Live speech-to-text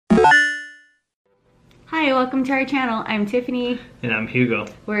Hi, welcome to our channel. I'm Tiffany. And I'm Hugo.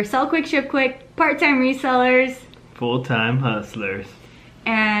 We're Sell Quick, Ship Quick, part-time resellers. Full-time hustlers.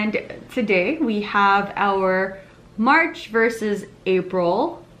 And today we have our March versus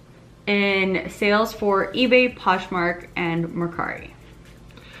April in sales for eBay, Poshmark, and Mercari.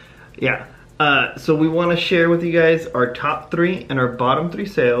 Yeah. So we want to share with you guys our top 3 and our bottom 3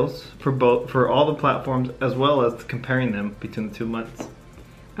 sales for all the platforms, as well as comparing them between the 2 months.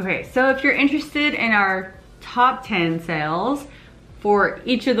 Okay, so if you're interested in our top 10 sales for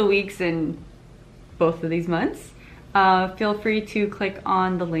each of the weeks in both of these months, feel free to click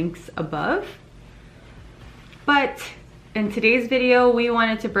on the links above. But in today's video, we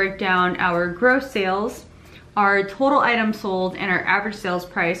wanted to break down our gross sales, our total items sold, and our average sales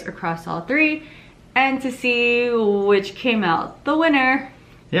price across all 3, and to see which came out the winner.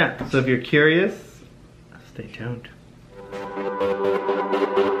 Yeah, so if you're curious, stay tuned.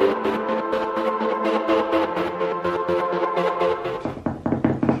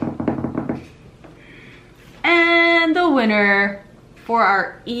 And the winner for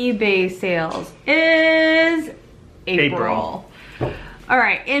our eBay sales is April. All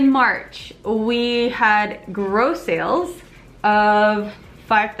right, in March, we had gross sales of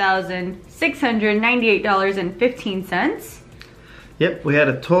 $5,698.15. Yep, we had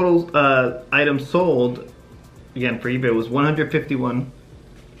a total items sold, again for eBay, was 151.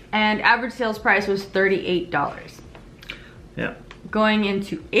 And average sales price was $38. Yeah. Going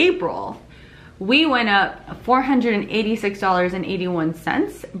into April, we went up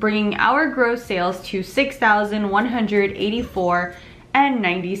 $486.81, bringing our gross sales to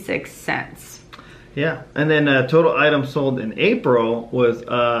 $6,184.96. Yeah, and then total items sold in April was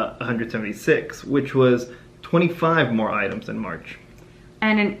 176, which was 25 more items in March.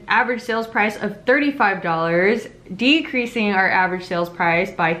 And an average sales price of $35, decreasing our average sales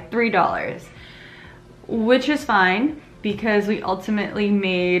price by $3, which is fine because we ultimately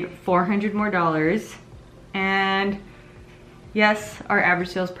made $400 more. And yes, our average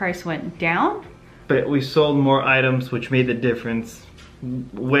sales price went down. But we sold more items, which made the difference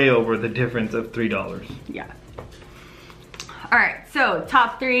way over the difference of $3. Yeah. All right, so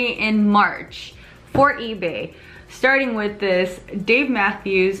top 3 in March for eBay. Starting with this Dave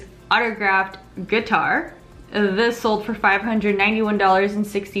Matthews autographed guitar. This sold for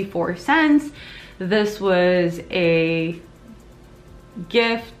 $591.64. This was a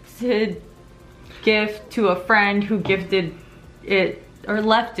gift to a friend who gifted it or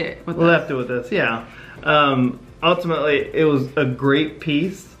left it with us. Left it with us, yeah. Ultimately, it was a great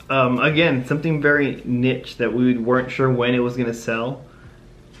piece. Again, something very niche that we weren't sure when it was going to sell.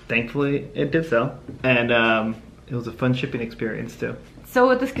 Thankfully, it did sell. And it was a fun shipping experience too. So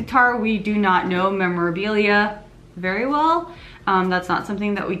with this guitar, we do not know memorabilia very well. That's not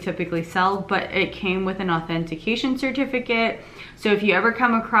something that we typically sell, but it came with an authentication certificate. So if you ever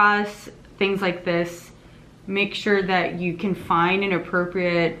come across things like this, make sure that you can find an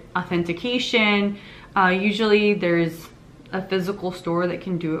appropriate authentication. Usually there's a physical store that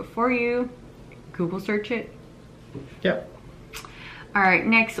can do it for you. Google search it. Yep. All right,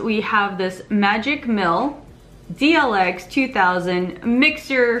 next we have this Magic Mill DLX 2000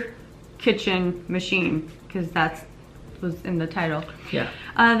 mixer kitchen machine, because that was in the title. Yeah.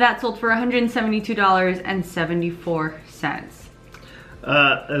 That sold for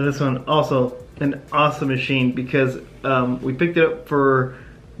 $172.74. This one also an awesome machine because we picked it up for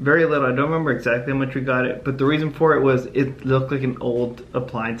very little. I don't remember exactly how much we got it, but the reason for it was it looked like an old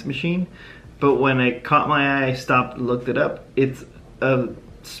appliance machine. But when it caught my eye, I stopped and looked it up. It's a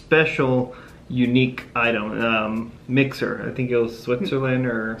special, unique item, mixer. I think it was Switzerland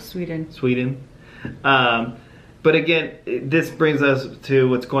or Sweden. But again, this brings us to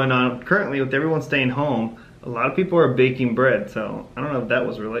what's going on currently with everyone staying home. A lot of people are baking bread, so I don't know if that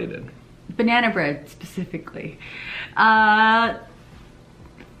was related. Banana bread specifically.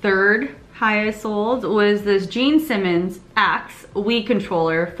 Third highest sold was this Gene Simmons Axe Wii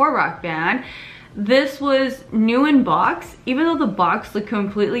controller for Rock Band. This was new in box, even though the box looked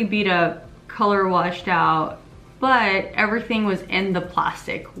completely beat up, color washed out, but everything was in the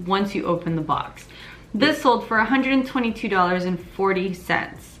plastic once you open the box. This sold for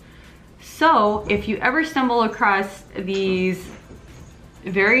 $122.40. So if you ever stumble across these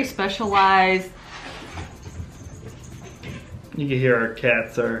very specialized... You can hear our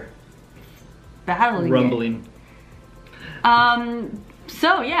cats are battling rumbling.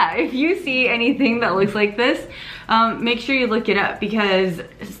 So yeah, if you see anything that looks like this, make sure you look it up, because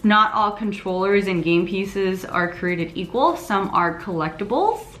not all controllers and game pieces are created equal. Some are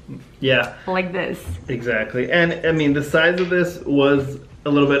collectibles. Yeah. Like this. Exactly. And I mean, the size of this was a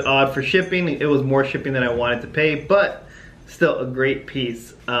little bit odd for shipping. It was more shipping than I wanted to pay, but still a great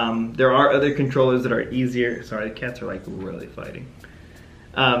piece. There are other controllers that are easier. Sorry, the cats are like really fighting.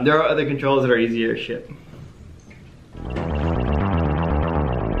 There are other controllers that are easier to ship.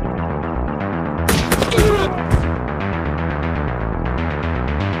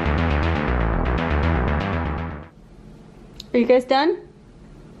 Are you guys done?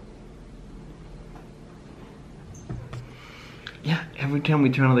 Yeah, every time we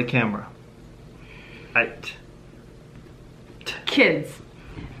turn on the camera. Kids.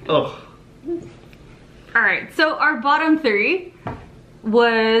 Oh. Alright, so our bottom three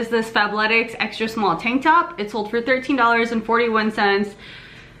was this Fabletics extra small tank top. It sold for $13.41.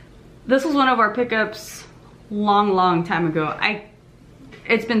 This was one of our pickups long time ago.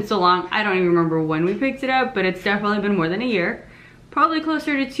 It's been so long, I don't even remember when we picked it up, but it's definitely been more than a year. Probably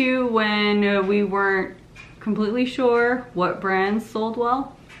closer to 2 when we weren't completely sure what brands sold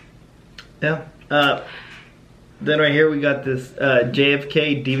well. Yeah. Then right here we got this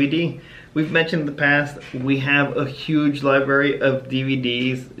JFK DVD. We've mentioned in the past, we have a huge library of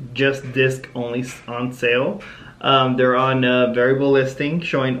DVDs, just disc only on sale. They're on variable listing,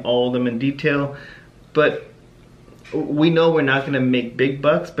 showing all of them in detail. But we know we're not going to make big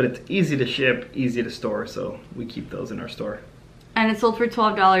bucks, but it's easy to ship, easy to store, so we keep those in our store. And it sold for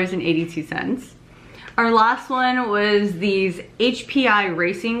 $12.82. Our last one was these HPI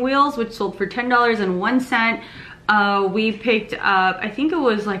racing wheels, which sold for $10.01. We picked up, I think it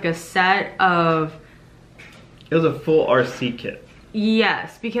was like a set of... It was a full RC kit.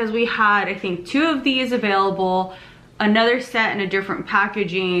 Yes, because we had, I think, 2 of these available, another set in a different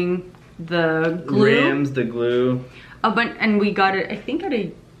packaging, the glue. Rims, the glue. And we got it, I think, at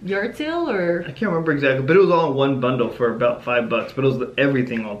a yard sale or... I can't remember exactly, but it was all in one bundle for about $5, but it was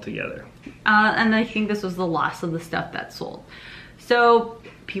everything all together. And I think this was the last of the stuff that sold. So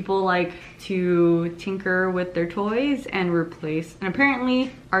people like to tinker with their toys and replace, and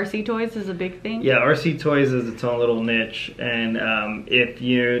apparently RC toys is a big thing. Yeah, RC toys is its own little niche, and if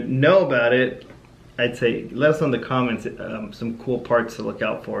you know about it, I'd say let us know in the comments some cool parts to look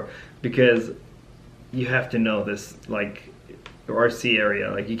out for, because you have to know this, like, RC area.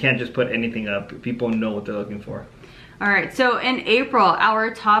 Like, you can't just put anything up. People know what they're looking for. All right, so in April,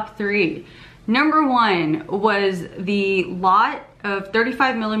 our top 3. Number 1 was the lot of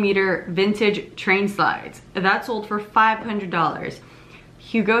 35mm vintage train slides. That sold for $500.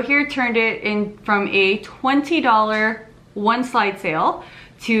 Hugo here turned it in from a $20 one slide sale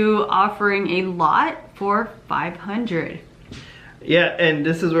to offering a lot for $500. Yeah, and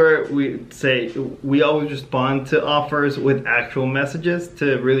this is where we say we always respond to offers with actual messages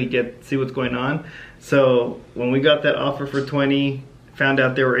to really see what's going on. So when we got that offer for 20, found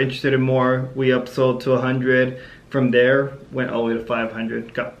out they were interested in more, we upsold to 100. From there, went all the way to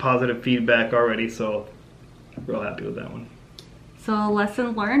 500. Got positive feedback already, so real happy with that one. So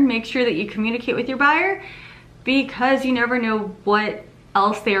lesson learned, make sure that you communicate with your buyer, because you never know what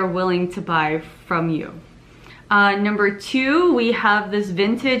else they are willing to buy from you. Number 2, we have this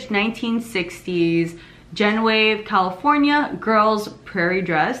vintage 1960s Genwave California girls prairie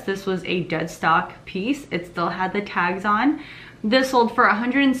dress. This was a dead stock piece. It still had the tags on. This sold for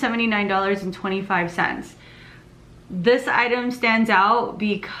 $179.25. This item stands out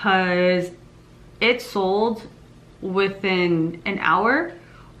because it sold within an hour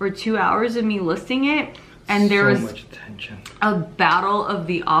or 2 hours of me listing it, and there was much attention. A battle of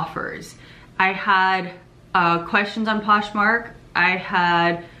the offers. I had questions on Poshmark. I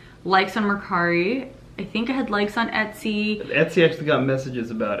had likes on Mercari. I think I had likes on Etsy. Etsy actually got messages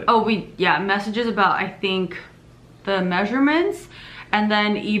about it. Oh, messages about, I think, the measurements. And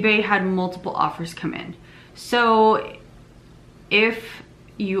then eBay had multiple offers come in. So if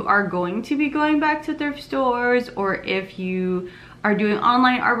you are going to be going back to thrift stores, or if you are doing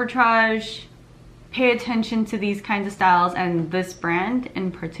online arbitrage, pay attention to these kinds of styles and this brand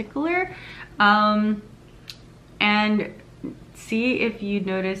in particular. And see if you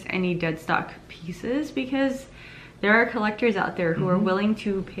notice any dead stock pieces, because there are collectors out there who are willing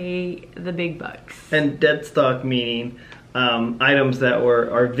to pay the big bucks. And dead stock meaning items that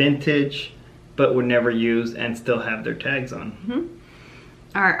are vintage but were never used and still have their tags on.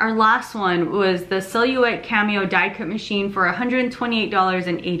 All right, our last one was the Silhouette Cameo die cut machine for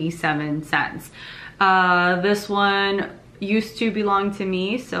 $128.87. This one used to belong to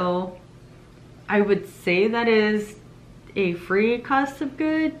me, so I would say that is a free cost of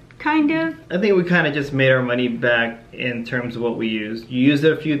good, kind of. I think we kind of just made our money back in terms of what we used. You used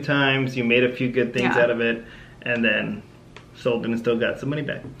it a few times, you made a few good things out of it, and then sold it and still got some money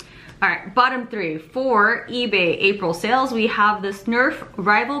back. All right, bottom three. For eBay April sales, we have this Nerf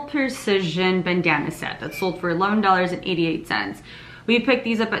Rival Precision bandana set that sold for $11.88. We picked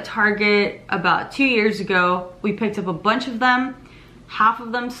these up at Target about 2 years ago. We picked up a bunch of them. Half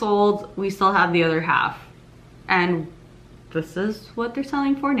of them sold. We still have the other half. And this is what they're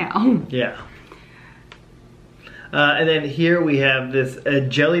selling for now. Yeah. And then here we have this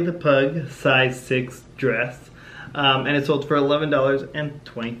Jelly the Pug size 6 dress. And it sold for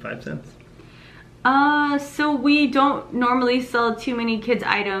 $11.25. So we don't normally sell too many kids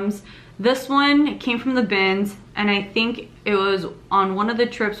items. This one came from the bins, and I think it was on one of the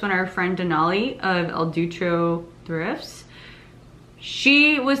trips when our friend Denali of El Dutro Thrifts,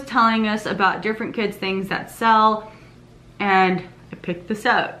 she was telling us about different kids things that sell, and I picked this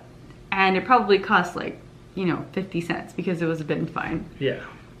up, and it probably cost like, you know, 50 cents because it was a bin find. Yeah.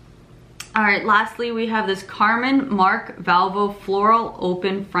 All right, lastly, we have this Carmen Mark Valvo floral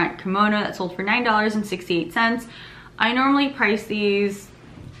open front kimono that sold for $9.68. I normally price these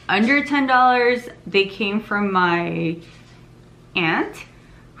under $10. They came from my aunt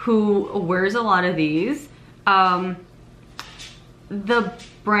who wears a lot of these. The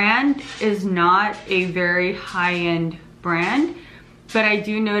brand is not a very high-end brand, but I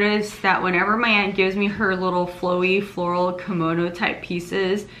do notice that whenever my aunt gives me her little flowy floral kimono type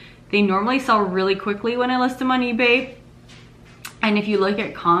pieces, they normally sell really quickly when I list them on eBay. And if you look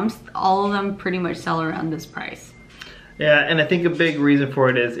at comps, all of them pretty much sell around this price. Yeah, and I think a big reason for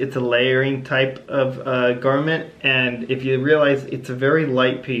it is it's a layering type of garment, and if you realize it's a very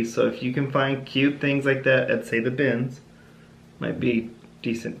light piece, so if you can find cute things like that at, say, the bins, might be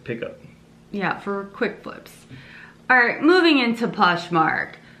decent pickup. Yeah, for quick flips. All right, moving into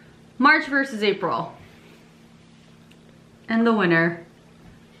Poshmark. March versus April. And the winner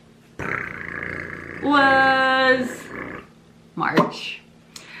was March.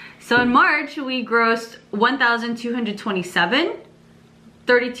 So in March, we grossed $1,227,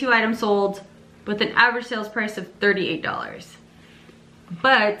 32 items sold with an average sales price of $38.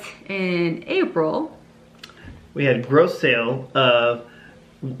 But in April, we had gross sale of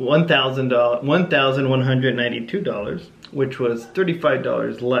 $1,192, which was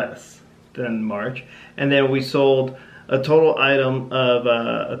 $35 less than March. And then we sold a total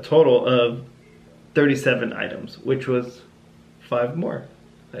of 37 items, which was 5 more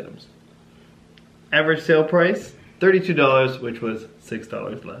items. Average sale price, $32, which was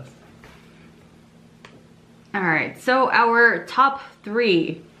 $6 less. all right, so our top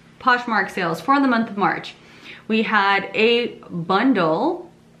 3 Poshmark sales for the month of March. We had a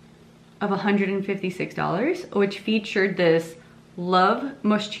bundle of $156, which featured this Love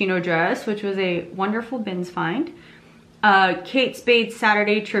Moschino dress, which was a wonderful bins find. Kate Spade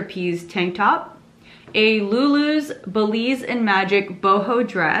Saturday Trapeze tank top, a Lulu's Belize and Magic boho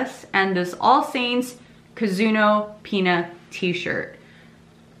dress, and this All Saints Kazuno Pina t-shirt.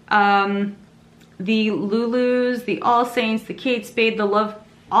 The Lulu's, the All Saints, the Kate Spade, the Love,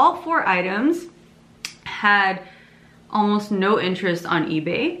 all 4 items had almost no interest on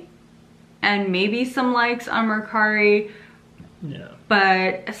eBay and maybe some likes on Mercari. Yeah.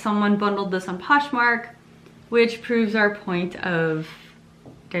 But someone bundled this on Poshmark, which proves our point of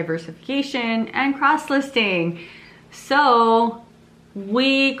diversification and cross-listing. So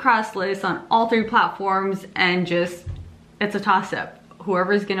we cross-list on all 3 platforms, and just, it's a toss-up.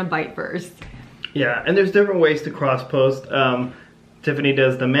 Whoever's gonna bite first. Yeah, and there's different ways to cross-post. Tiffany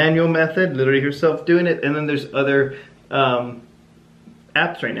does the manual method, literally herself doing it, and then there's other apps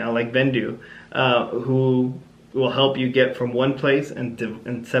right now, like Vendoo, who will help you get from one place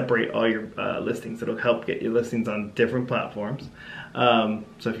and separate all your listings. It'll help get your listings on different platforms. So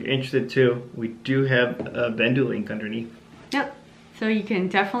if you're interested too, we do have a Vendoo link underneath. Yep, so you can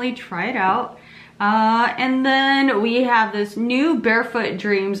definitely try it out. And then we have this new Barefoot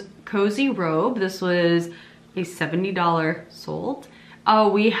Dreams cozy robe. This was a $70 sold.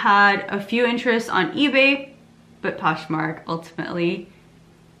 We had a few interests on eBay, but Poshmark ultimately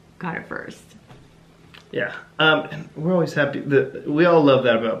got it first. Yeah, and we're always happy. We all love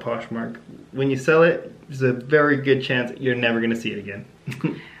that about Poshmark. When you sell it, there's a very good chance you're never gonna see it again.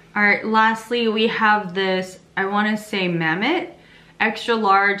 All right, lastly, we have this, I wanna say Mammoth, extra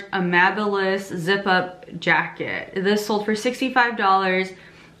large Amabilis zip up jacket. This sold for $65.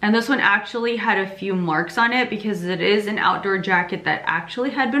 And this one actually had a few marks on it because it is an outdoor jacket that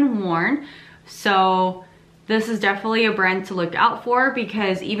actually had been worn. So this is definitely a brand to look out for,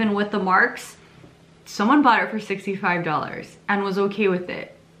 because even with the marks, someone bought it for $65 and was okay with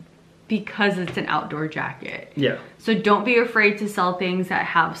it because it's an outdoor jacket. Yeah. So don't be afraid to sell things that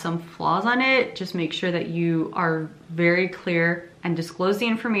have some flaws on it. Just make sure that you are very clear and disclose the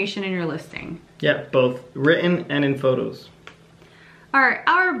information in your listing. Yeah, both written and in photos. All right,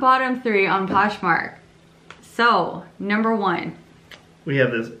 our bottom 3 on Poshmark. So, number 1. We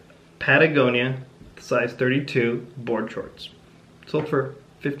have this Patagonia size 32 board shorts. Sold for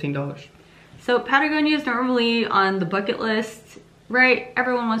 $15. So Patagonia is normally on the bucket list, right?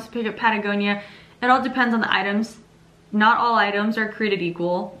 Everyone wants to pick up Patagonia. It all depends on the items. Not all items are created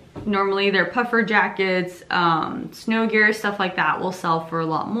equal. Normally they're puffer jackets, snow gear, stuff like that will sell for a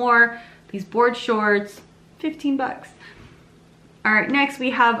lot more. These board shorts, 15 bucks. All right, next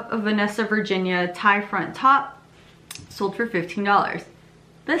we have a Vanessa Virginia tie front top, sold for $15.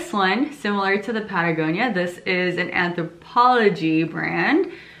 This one, similar to the Patagonia, this is an Anthropologie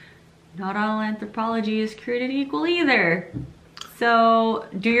brand. Not all Anthropologie is created equal either. So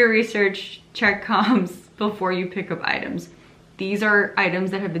do your research, check comps before you pick up items. These are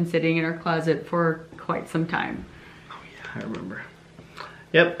items that have been sitting in our closet for quite some time. Oh yeah, I remember.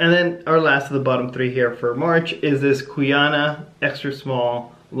 Yep, and then our last of the bottom 3 here for March is this Quiana extra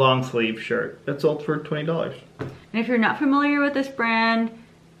small long sleeve shirt. That sold for $20. And if you're not familiar with this brand,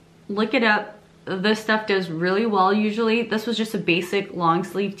 look it up. This stuff does really well usually. This was just a basic long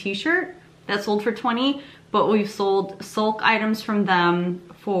sleeve t-shirt that sold for $20, but we've sold Sulk items from them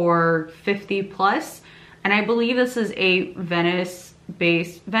for $50 plus. And I believe this is a Venice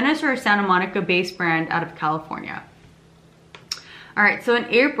or Santa Monica based brand out of California. All right, so in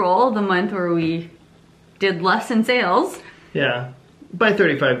April, the month where we did less in sales. Yeah, by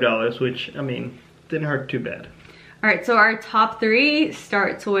 $35, which, I mean, didn't hurt too bad. All right, so our top 3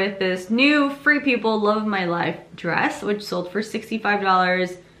 starts with this new Free People Love of My Life dress, which sold for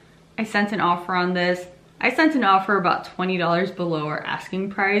 $65. I sent an offer on this. I sent an offer about $20 below our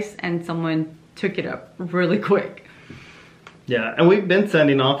asking price, and someone took it up really quick. Yeah, and we've been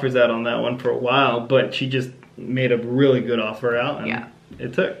sending offers out on that one for a while, but she just made a really good offer out, and yeah,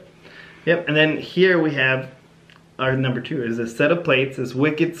 it took. Yep, and then here we have our number 2 is a set of plates, this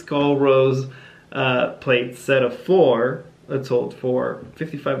Wicked Skull Rose plate set of 4 that sold for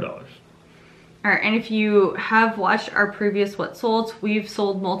 $55. All right, and if you have watched our previous What Sold, we've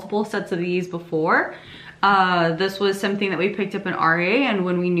sold multiple sets of these before. This was something that we picked up in RA, and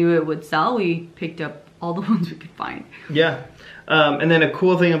when we knew it would sell, we picked up all the ones we could find. Yeah, and then a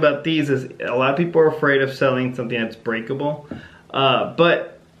cool thing about these is a lot of people are afraid of selling something that's breakable,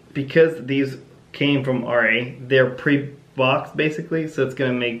 but because these came from RA, they're pre-boxed basically, so it's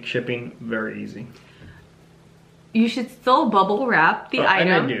going to make shipping very easy. You should still bubble wrap the item.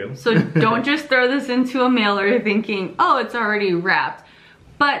 And I do. So don't just throw this into a mailer thinking, oh, it's already wrapped.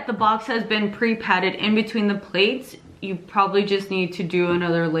 But the box has been pre-padded in between the plates. You probably just need to do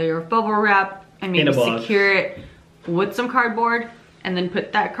another layer of bubble wrap and maybe secure it with some cardboard and then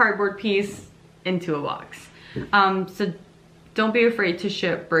put that cardboard piece into a box. So don't be afraid to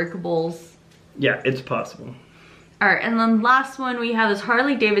ship breakables. Yeah, it's possible. All right, and then last one, we have this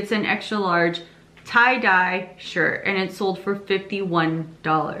Harley Davidson extra large tie-dye shirt, and it sold for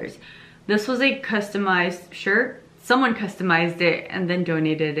 $51. This was a customized shirt. Someone customized it and then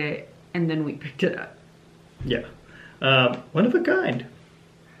donated it, and then we picked it up. Yeah, one of a kind.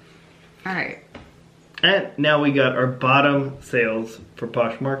 All right. And now we got our bottom sales for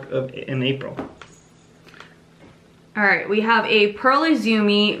Poshmark in April. All right, we have a Pearl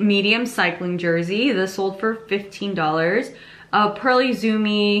Izumi medium cycling jersey. This sold for $15. Pearl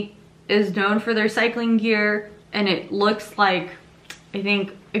Izumi is known for their cycling gear, and it looks like, I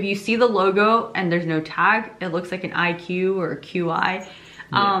think if you see the logo and there's no tag, it looks like an IQ or a QI.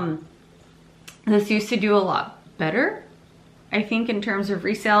 Yeah. This used to do a lot better, I think, in terms of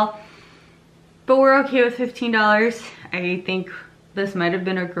resale, but we're okay with $15. I think this might have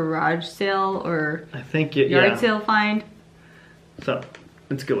been a garage sale or I think yard sale find. So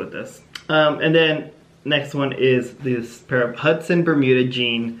let's go with this. And then next one is this pair of Hudson Bermuda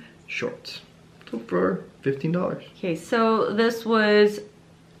jean shorts. So for $15. Okay, so this was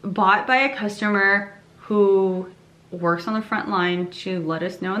bought by a customer who works on the front line. She let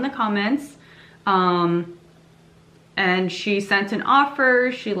us know in the comments. And she sent an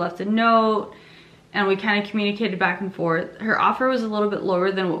offer, she left a note, and we kind of communicated back and forth. Her offer was a little bit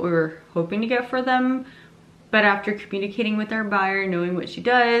lower than what we were hoping to get for them, but after communicating with our buyer, knowing what she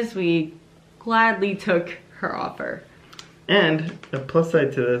does, we gladly took her offer. And a plus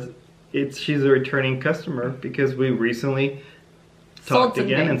side to this, she's a returning customer because we recently talked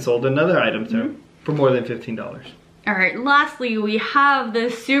again and sold another item to her for more than $15. All right, lastly, we have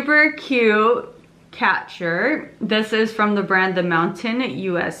this super cute cat shirt. This is from the brand The Mountain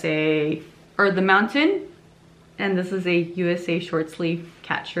USA, or The Mountain, and this is a USA short sleeve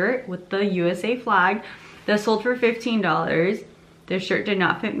cat shirt with the USA flag. This sold for $15. This shirt did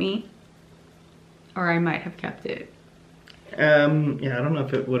not fit me, or I might have kept it. Yeah, I don't know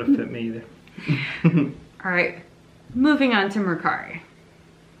if it would have fit me either. All right, moving on to Mercari.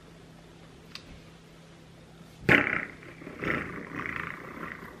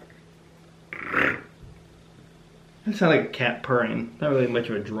 That sounds like a cat purring. Not really much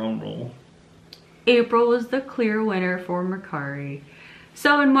of a drum roll. April was the clear winner for Mercari.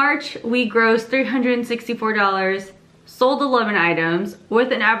 So in March, we grossed $364, sold 11 items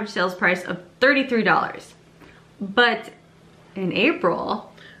with an average sales price of $33. But in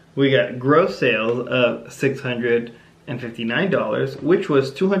April, we got gross sales of $659, which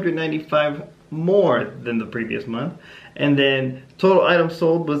was $295 more than the previous month. And then total items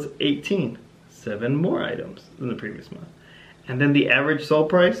sold was 18, 7 more items than the previous month. And then the average sold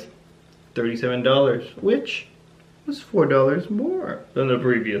price, $37, which was $4 more than the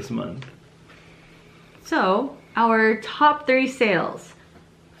previous month. so our top 3 sales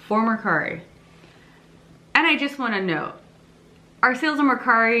for Mercari. And I just want to note, our sales on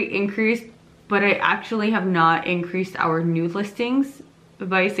Mercari increased, but I actually have not increased our new listings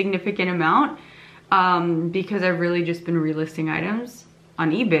by a significant amount because I've really just been relisting items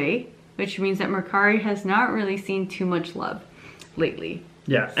on eBay, which means that Mercari has not really seen too much love lately.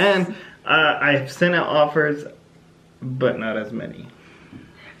 Yeah, and I've sent out offers, but not as many.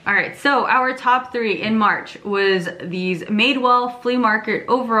 All right, so our top 3 in March was these Madewell flea market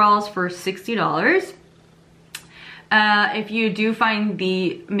overalls for $60. If you do find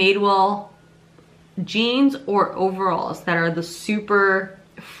the Madewell jeans or overalls that are the super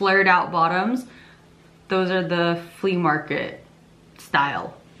flared out bottoms, those are the flea market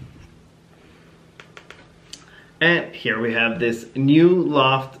style. And here we have this new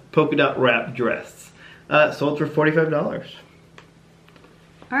Loft polka dot wrap dress, sold for $45.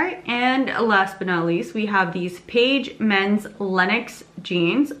 All right, and last but not least, we have these Paige men's Lennox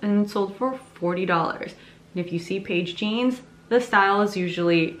jeans and sold for $40. And if you see Paige jeans, the style is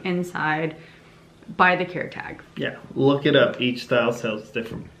usually inside by the care tag. Yeah, look it up. Each style sells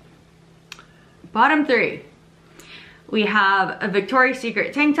different. Bottom 3, we have a Victoria's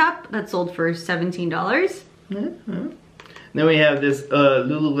Secret tank top that sold for $17. Then we have this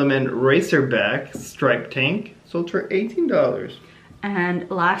Lululemon Racerback striped tank, sold for $18. And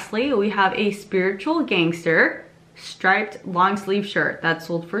lastly, we have a Spiritual Gangster striped long sleeve shirt that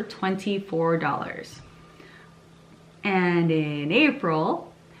sold for $24. And in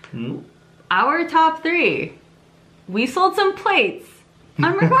April, our top 3, we sold some plates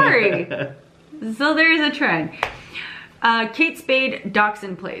on Mercari. So there's a trend. Kate Spade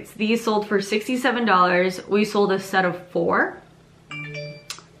Dachshund plates. These sold for $67. We sold a set of 4.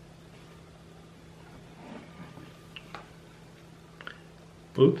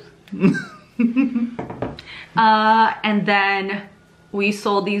 Oops. And then we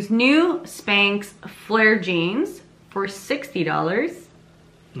sold these new Spanx flare jeans for $60.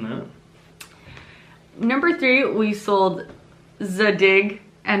 No. Number 3, we sold Zadig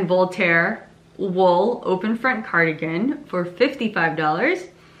and Voltaire wool open front cardigan for $55.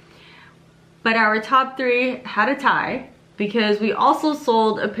 But our top 3 had a tie because we also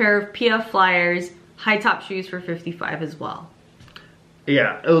sold a pair of PF Flyers high top shoes for $55 as well.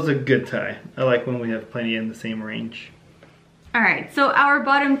 Yeah, it was a good tie. I like when we have plenty in the same range. All right, so our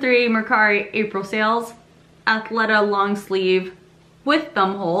bottom 3 Mercari April sales: Athleta long sleeve with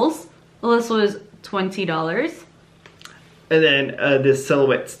thumb holes. Well, this was $20. And then this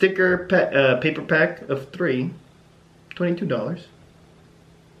Silhouette sticker paper pack of 3, $22.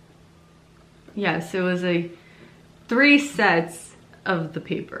 Yes, it was 3 sets of the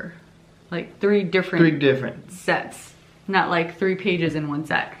paper, like 3 different sets, not like 3 pages in one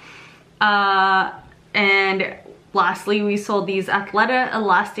set. And lastly, we sold these Athleta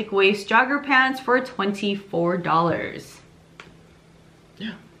elastic waist jogger pants for $24.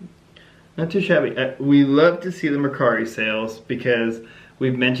 Yeah, not too shabby. We love to see the Mercari sales because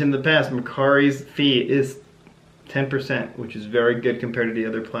we've mentioned in the past, Mercari's fee is 10%, which is very good compared to the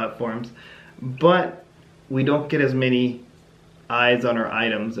other platforms. But we don't get as many eyes on our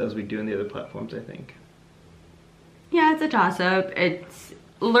items as we do in the other platforms, I think. Yeah, it's a toss-up. It's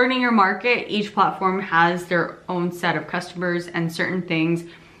learning your market. Each platform has their own set of customers, and certain things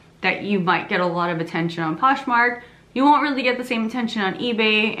that you might get a lot of attention on Poshmark, you won't really get the same attention on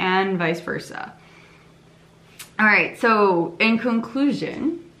eBay, and vice versa. All right, so in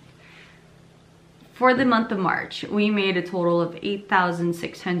conclusion, for the month of March, we made a total of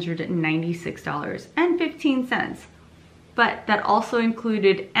 $8,696.15. But that also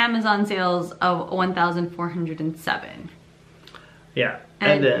included Amazon sales of $1,407. Yeah,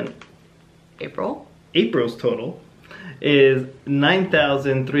 and then April's total is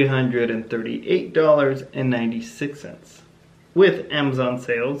 $9,338.96 with Amazon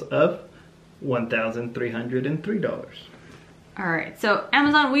sales of $1,303. All right, so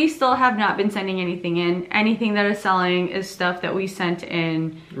Amazon, we still have not been sending anything in. Anything that is selling is stuff that we sent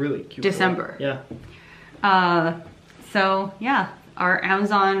in Really cute. December. Yeah. So yeah, our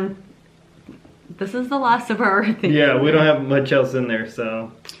Amazon, this is the last of our things. Yeah, we don't have much else in there,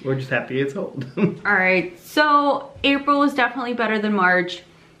 so we're just happy it's sold. All right, so April was definitely better than March.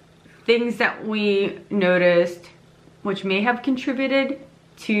 Things that we noticed, which may have contributed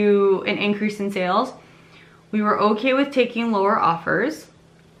to an increase in sales. We were okay with taking lower offers,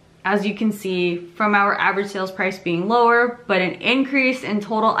 as you can see from our average sales price being lower, but an increase in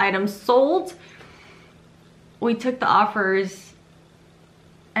total items sold. We took the offers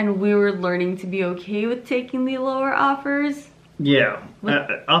and we were learning to be okay with taking the lower offers. Yeah.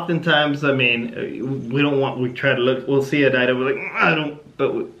 Oftentimes, I mean, we try to look, we'll see an item, we're like, I don't,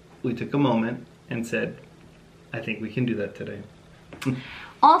 but we took a moment and said, I think we can do that today.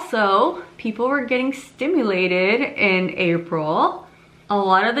 Also, people were getting stimulated in April. A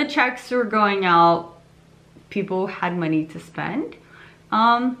lot of the checks were going out. People had money to spend.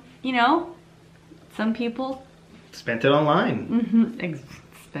 You know, some people spent it online.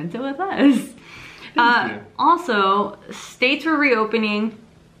 Spent it with us. Also, states were reopening,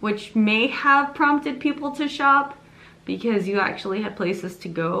 which may have prompted people to shop because you actually had places to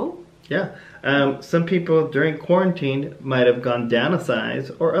go. Yeah. Some people during quarantine might have gone down a size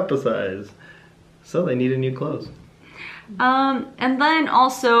or up a size, so they needed new clothes. And then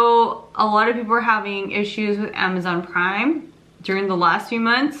also a lot of people were having issues with Amazon Prime during the last few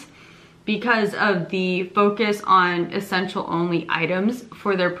months because of the focus on essential only items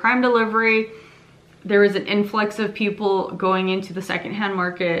for their Prime delivery. There was an influx of people going into the secondhand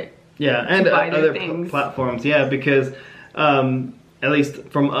market. Yeah, and other platforms. Yeah, because at least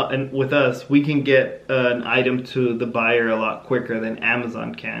with us, we can get an item to the buyer a lot quicker than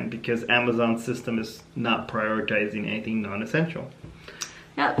Amazon can because Amazon's system is not prioritizing anything non-essential.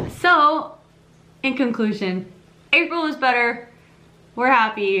 Yep. So, in conclusion, April is better. We're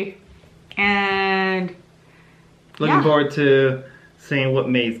happy, and looking forward to seeing what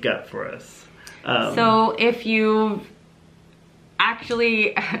May's got for us. So, if you've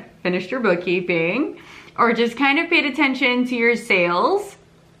actually finished your bookkeeping, or just kind of paid attention to your sales,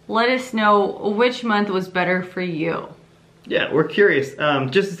 let us know which month was better for you. Yeah, we're curious,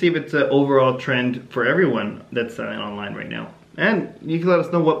 just to see if it's an overall trend for everyone that's selling online right now. And you can let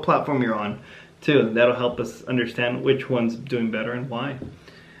us know what platform you're on, too. That'll help us understand which one's doing better and why.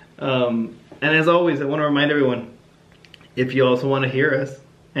 And as always, I want to remind everyone, if you also want to hear us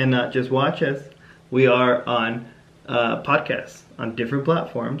and not just watch us, we are on podcasts on different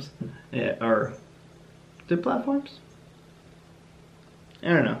platforms, platforms? I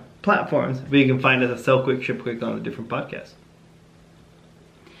don't know. Platforms, but you can find us at Sell Quick, Ship Quick on the different podcasts.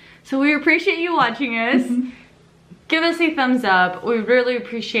 So we appreciate you watching us. Give us a thumbs up. We really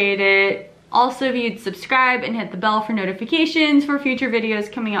appreciate it. Also, if you'd subscribe and hit the bell for notifications for future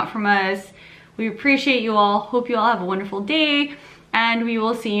videos coming out from us. We appreciate you all. Hope you all have a wonderful day, and we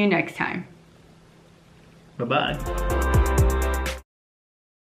will see you next time. Bye-bye.